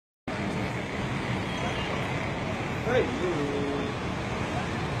You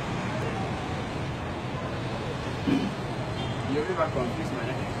ever confused my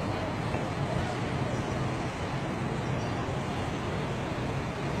name?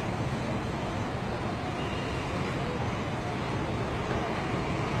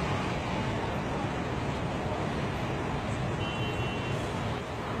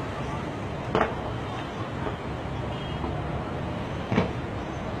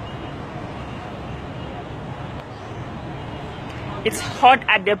 It's hot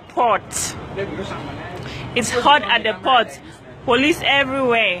at the port. It's hot at the port. Police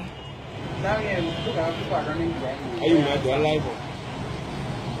everywhere.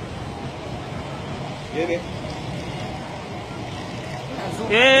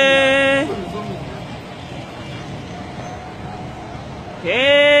 Hey,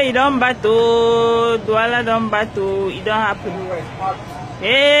 hey, you don't battle. Douala don't battle. It don't happen.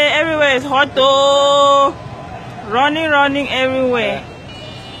 Hey, everywhere is hot though. Running everywhere.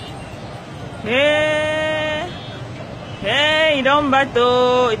 Hey, hey, you don't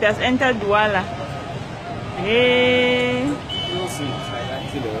battle. It has entered Douala. Hey,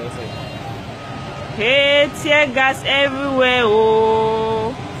 hey, tear gas everywhere.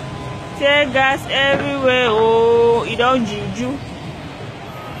 Oh, tear gas everywhere. Oh, it don't juju.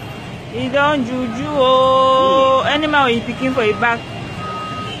 It don't juju. Oh, animal is picking for a back.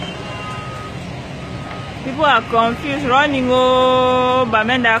 People are confused, running. Oh,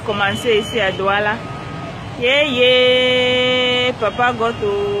 Bamenda come and say, see at Douala. Yeah, yeah, Papa got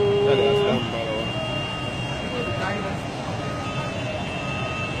to.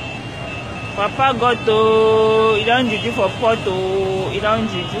 Papa got to. He don't juju for pot. Oh, he don't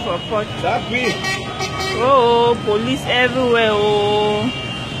juju for pot. Oh, police everywhere. Oh,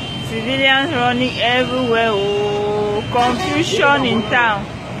 civilians running everywhere. Oh, confusion in town.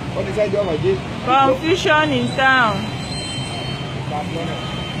 What is that job I did? Confusion in town.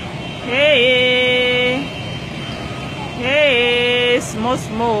 Hey, hey,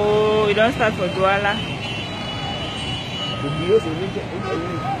 small. You don't start for Douala.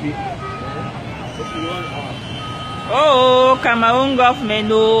 Oh, Cameroon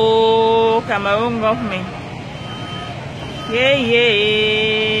government. Oh, Cameroon government. Yeah,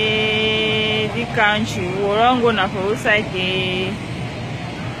 the country. We're on going for outside.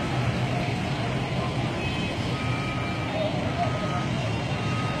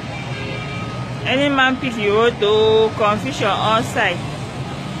 Any man pick you road to confusion outside.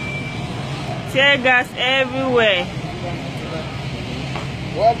 Tear gas everywhere.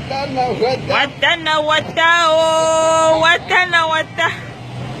 Wata.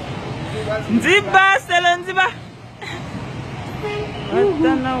 Nziba, selo nziba.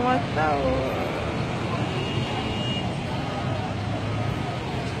 Wata.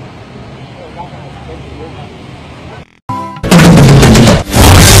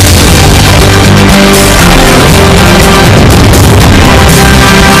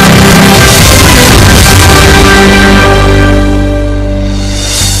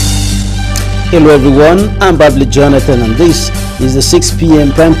 Hello everyone, I'm Babli Jonathan and this is the 6 p.m.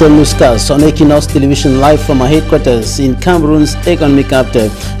 primetime newscast on Equinox Television live from our headquarters in Cameroon's economic capital,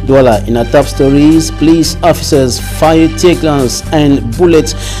 Douala. In our top stories, police officers fired tear gas and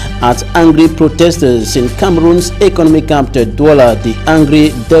bullets at angry protesters in Cameroon's economic capital, Douala. The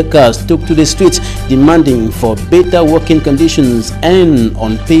angry Dakars took to the streets demanding for better working conditions and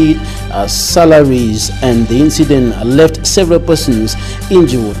unpaid salaries, and the incident left several persons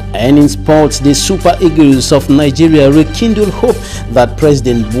injured. And in sports, the Super Eagles of Nigeria rekindle hope that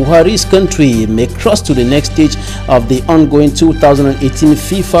President Buhari's country may cross to the next stage of the ongoing 2018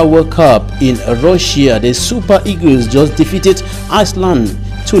 FIFA World Cup in Russia. The Super Eagles just defeated Iceland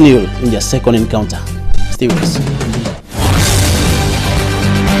 2-0 in their second encounter. Stay with us.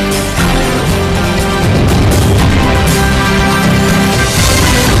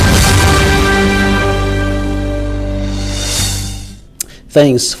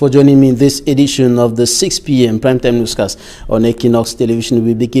 Thanks for joining me in this edition of the 6 p.m. primetime newscast on Equinox Television.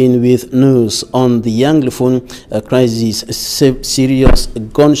 We begin with news on the Anglophone crisis. Serious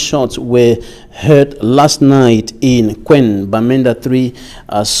gunshots were heard last night in Kwen, Bamenda 3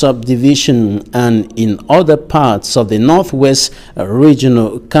 subdivision and in other parts of the northwest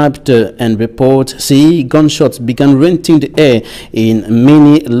regional capital, and reports say gunshots began rending the air in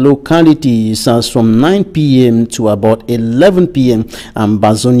many localities as from 9 p.m. to about 11 p.m.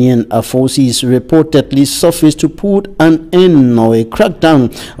 Amazonian forces reportedly surfaced to put an end or a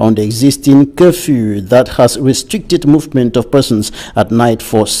crackdown on the existing curfew that has restricted movement of persons at night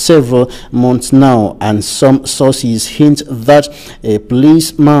for several months months now, and some sources hint that a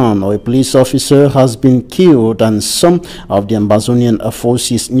policeman or a police officer has been killed and some of the Ambazonian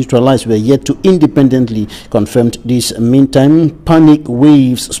forces neutralized. Were yet to independently confirm this. Meantime, panic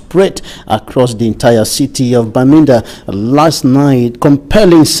waves spread across the entire city of Bamenda last night,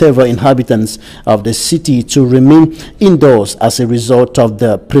 compelling several inhabitants of the city to remain indoors as a result of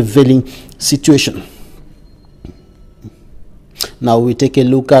the prevailing situation. Now we take a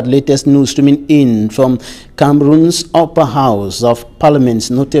look at latest news streaming in from Cameroon's upper house of parliament,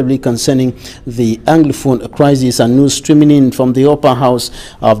 notably concerning the Anglophone crisis, and news streaming in from the upper house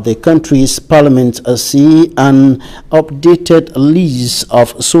of the country's parliament see an updated list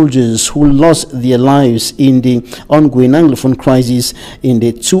of soldiers who lost their lives in the ongoing Anglophone crisis in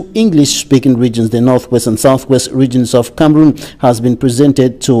the two English-speaking regions, the northwest and southwest regions of Cameroon, has been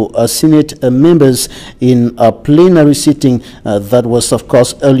presented to Senate members in a plenary sitting that was, of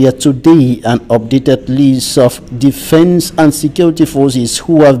course, earlier today. An updated list of defense and security forces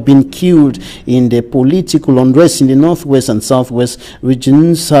who have been killed in the political unrest in the northwest and southwest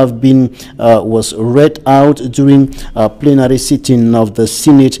regions have been was read out during a plenary sitting of the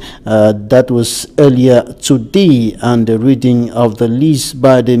Senate that was earlier today, and the reading of the list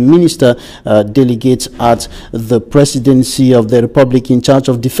by the minister delegate at the presidency of the Republic in charge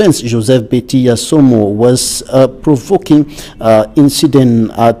of defense, Joseph Betia Somo, was provoking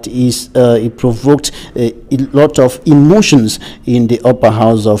incident at it provoked a lot of emotions in the upper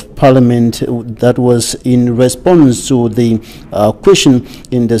house of parliament. That was in response to the question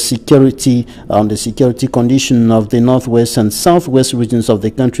in the security condition of the northwest and southwest regions of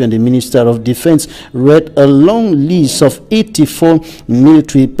the country, and the Minister of Defense read a long list of 84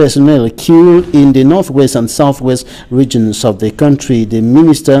 military personnel killed in the northwest and southwest regions of the country. The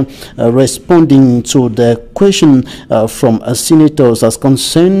minister responding to the question from senators as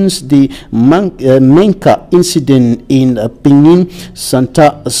concerns the Menka incident in Pinin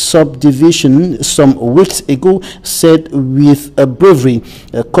Santa subdivision some weeks ago, said with bravery,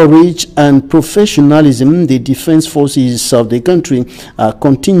 courage and professionalism, the defense forces of the country are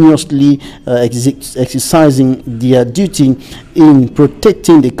continuously exercising their duty in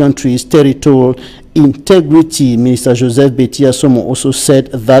protecting the country's territorial integrity. Minister Joseph Betia Somo also said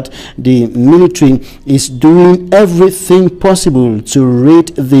that the military is doing everything possible to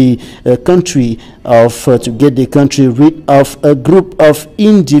rid the country of to get the country rid of a group of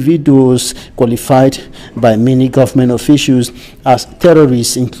individuals qualified by many government officials as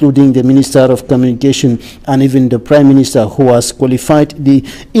terrorists, including the Minister of Communication and even the Prime Minister, who has qualified the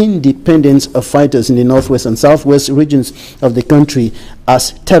independence of fighters in the northwest and southwest regions of the country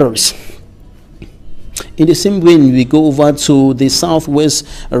as terrorists. In the same way, we go over to the southwest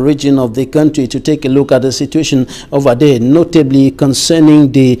region of the country to take a look at the situation over there, notably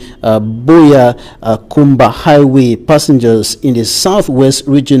concerning the Boya Kumba Highway. Passengers in the southwest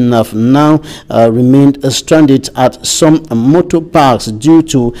region have now remained stranded at some motor parks due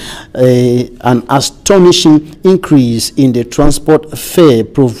to an astonishing increase in the transport fare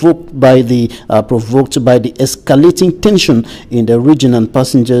provoked by the escalating tension in the region, and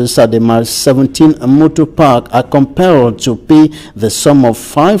passengers at the Mile 17 motor park are compelled to pay the sum of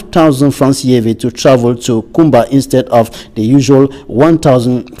 5,000 francs CFA to travel to Kumba instead of the usual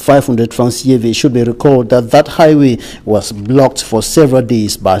 1,500 francs CFA. It should be recalled that that highway was blocked for several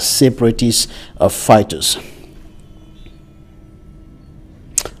days by separatist fighters.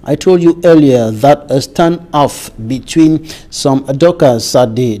 I told you earlier that a standoff between some dockers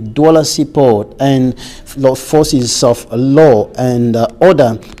at the Douala seaport and forces of law and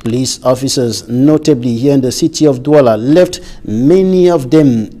other police officers, notably here in the city of Douala, left many of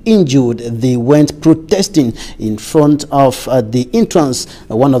them injured. They went protesting in front of the entrance,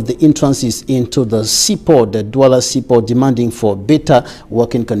 one of the entrances into the seaport, the Douala seaport, demanding for better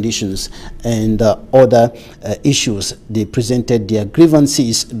working conditions and other issues. They presented their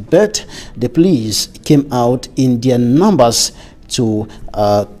grievances, but the police came out in their numbers to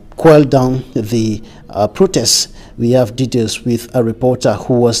quell down the protests. We have details with a reporter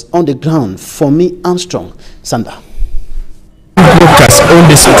who was on the ground. For me, Armstrong Sander. Workers on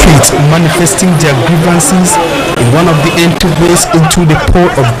the streets manifesting their grievances in one of the entryways into the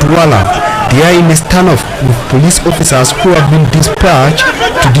port of Douala. They are in a standoff with police officers who have been dispatched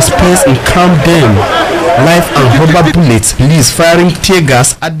to disperse and calm them. Live and rubber bullets, police firing tear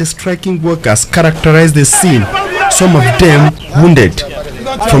gas at the striking workers characterized the scene, some of them wounded.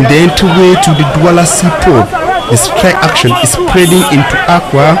 From the entryway to the Douala seaport, the strike action is spreading into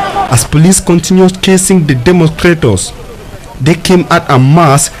Aqua as police continues chasing the demonstrators. They came out en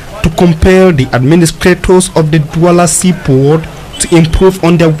masse to compel the administrators of the Douala seaport to improve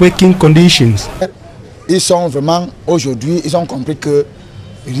on their working conditions. Ils sont vraiment, aujourd'hui, ils ont compris que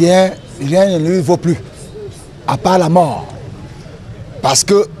rien ne lui vaut plus, à part la mort. Parce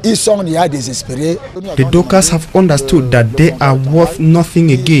qu'ils sont déjà désespérés. The dockers have understood that they are worth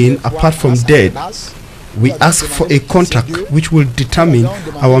nothing again apart from death. We ask for a contract which will determine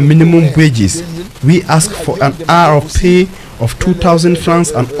our minimum wages. We ask for an hour of pay of 2,000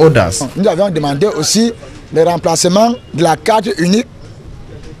 francs and others. Nous avions demandé aussi le remplacement de la carte unique,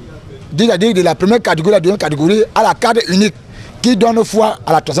 c'est-à-dire de la première catégorie à la deuxième catégorie à la carte unique qui donne foi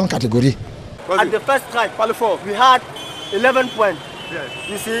à la troisième catégorie. At the first strike, we had 11 points,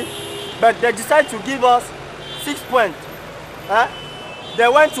 you see, but they decided to give us 6 points. They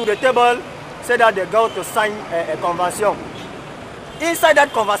went to the table, said that they go to sign a convention. Inside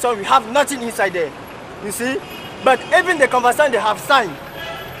that convention, we have nothing inside there, you see. But even the convention they have signed,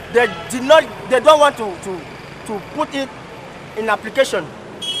 they don't want to put it in application,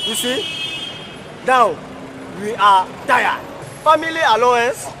 you see. Now, we are tired. Family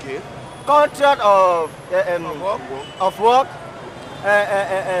allowance, contract of work,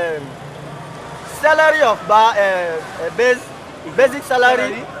 salary of basic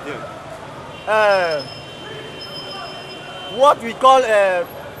salary, what we call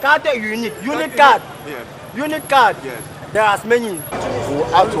card unit card. Unit card, there are many. We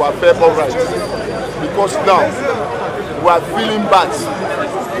have to have all right, because now we are feeling bad.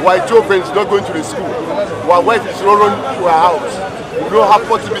 Our children is not going to the school. Our wife is running to our house. We don't have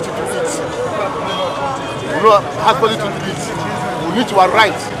possibility to eat. We don't have possibility to eat. We need to our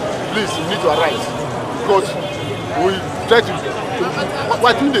rights. Please, we need to our rights. Because we try to, we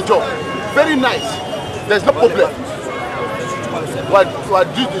are doing the job. Very nice. There's no problem. We are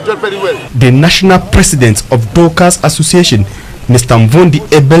doing the job very well. The national president of Dockers Association, Mr. Mvondi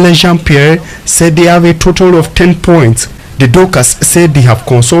Ebele Jean-Pierre, said they have a total of 10 points. The Dockers said they have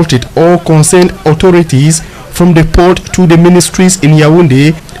consulted all concerned authorities from the port to the ministries in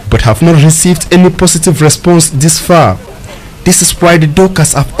Yaoundé, but have not received any positive response this far. This is why the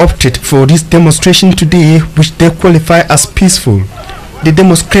Dockers have opted for this demonstration today, which they qualify as peaceful. The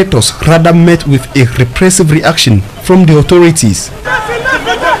demonstrators rather met with a repressive reaction from the authorities.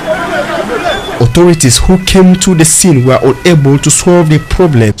 Authorities who came to the scene were unable to solve the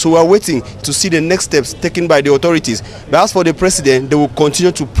problem. So we are waiting to see the next steps taken by the authorities. But as for the president, they will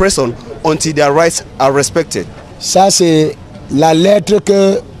continue to press on until their rights are respected. Ça, c'est la lettre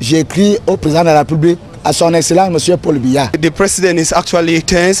que j'écris au président de la République, à son excellence, Monsieur Paul Biya. The president is actually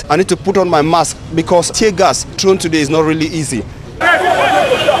tense. I need to put on my mask because tear gas thrown today is not really easy.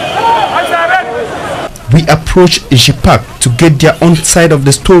 We approached JPAC to get their own side of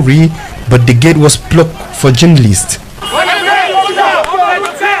the story, but the gate was blocked for journalists.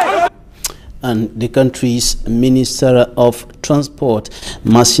 And the country's Minister of Transport,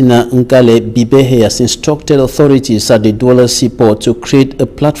 Masina Nkale Bibehe, has instructed authorities at the Douala seaport to create a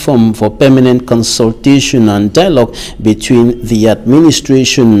platform for permanent consultation and dialogue between the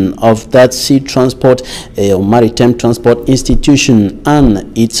administration of that sea transport or maritime transport institution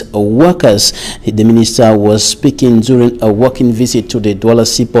and its workers. The minister was speaking during a working visit to the Douala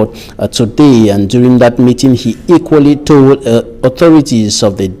seaport today, and during that meeting he equally told authorities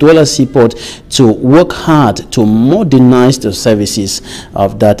of the Douala seaport to work hard to modernize the services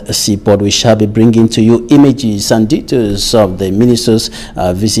of that seaport. We shall be bringing to you images and details of the minister's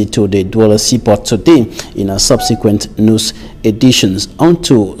visit to the Douala seaport today in a subsequent news editions. On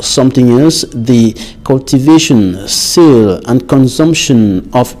to something else. The cultivation, sale and consumption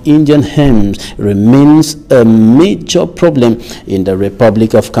of Indian hemp remains a major problem in the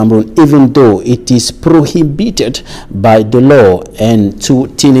Republic of Cameroon, even though it is prohibited by the law, and 2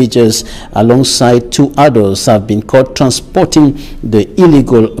 teenagers alongside 2 adults have been caught transporting the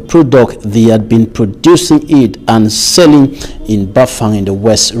illegal product. They had been producing it and selling in Bafang in the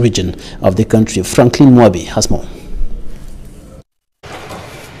west region of the country. Franklin Mwabi has more.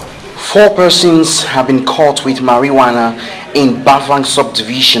 4 persons have been caught with marijuana in Bafang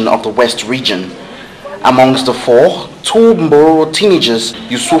subdivision of the West region. Amongst the 4, 2 Mboro teenagers,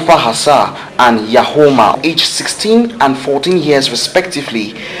 Yusufa Hassa and Yahoma, aged 16 and 14 years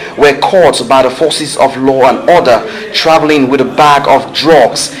respectively, were caught by the forces of law and order traveling with a bag of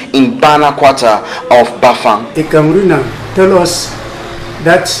drugs in Bana quarter of Bafang. A Cameroonian told us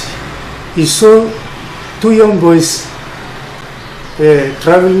that he saw 2 young boys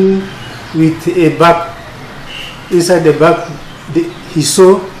traveling with a bag. Inside the bag he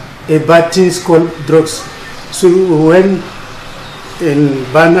saw a bad things called drugs. So we went in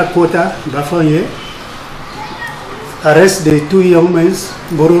Bana Kota, Bafang, arrest the 2 young men,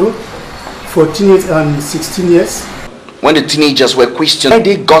 Bororo, 14 years and 16 years. When the teenagers were questioned where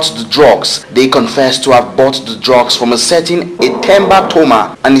they got the drugs, they confessed to have bought the drugs from a certain Etemba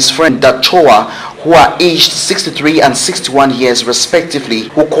Toma and his friend Dachoa, who are aged 63 and 61 years respectively,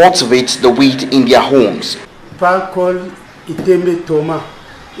 who cultivate the weed in their homes. Pa called Etemba Toma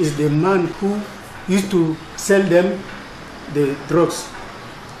is the man who used to sell them the drugs.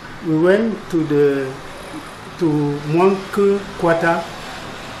 We went to Monk Quarter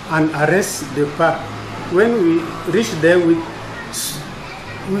and arrest the Pa. When we reach there, we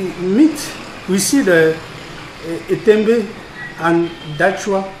see the Etembe and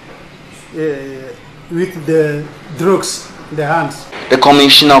Dachua with the drugs in their hands. The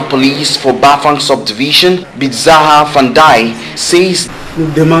Commissioner of Police for Bafang Subdivision, Bidzaha Fandai, says Nous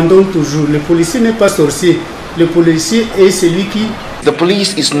demandons toujours, le policier n'est pas sorcier, le policier est celui qui... The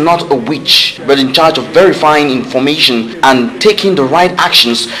police is not a witch, but in charge of verifying information and taking the right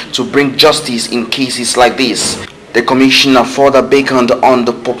actions to bring justice in cases like this. The Commissioner further beckoned on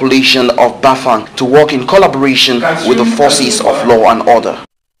the population of Bafang to work in collaboration with the forces of law and order.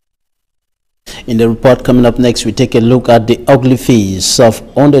 In the report coming up next, we take a look at the ugly face of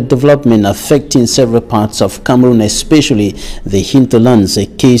underdevelopment affecting several parts of Cameroon, especially the hinterlands. A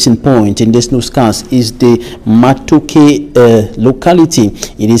case in point in this newscast is the Matoke locality.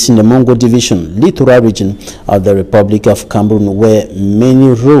 It is in the Mongo Division, littoral region of the Republic of Cameroon, where many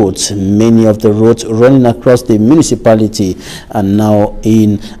of the roads running across the municipality are now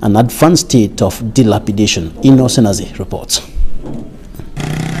in an advanced state of dilapidation. Innocent Azi reports.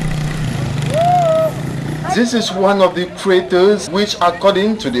 This is one of the craters which,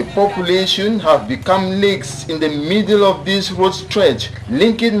 according to the population, have become lakes in the middle of this road stretch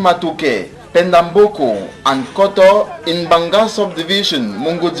linking Matoke, Pendamboko and Koto in Banga subdivision,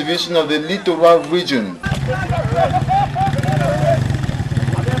 Mongo division of the littoral region.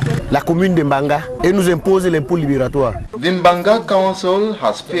 La commune de Mbanga et nous impose l'impôt libératoire. The Mbanga Council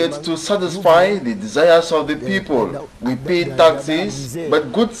has failed to satisfy the desires of the people. We pay taxes,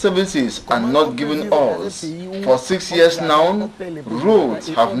 but good services are not given us. For 6 years now, roads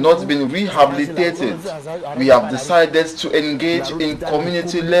have not been rehabilitated. We have decided to engage in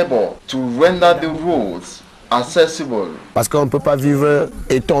community labor to render the roads accessible. Parce qu'on ne peut pas vivre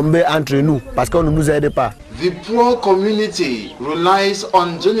et tomber entre nous, parce qu'on ne nous aide pas. The poor community relies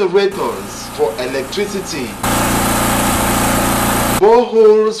on generators for electricity,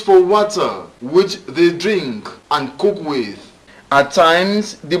 boreholes for water, which they drink and cook with. At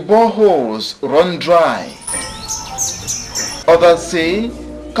times, the boreholes run dry. Others say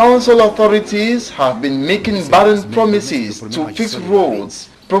council authorities have been making barren promises to fix roads,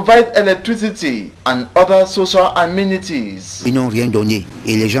 provide electricity and other social amenities. Ils n'ont rien donné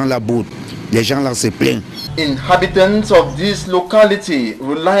et les gens là boudent, les gens là se plaignent. Inhabitants of this locality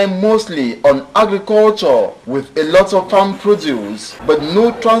rely mostly on agriculture with a lot of farm produce, but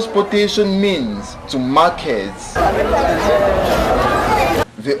no transportation means to markets.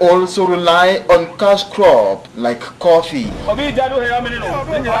 They also rely on cash crop like coffee.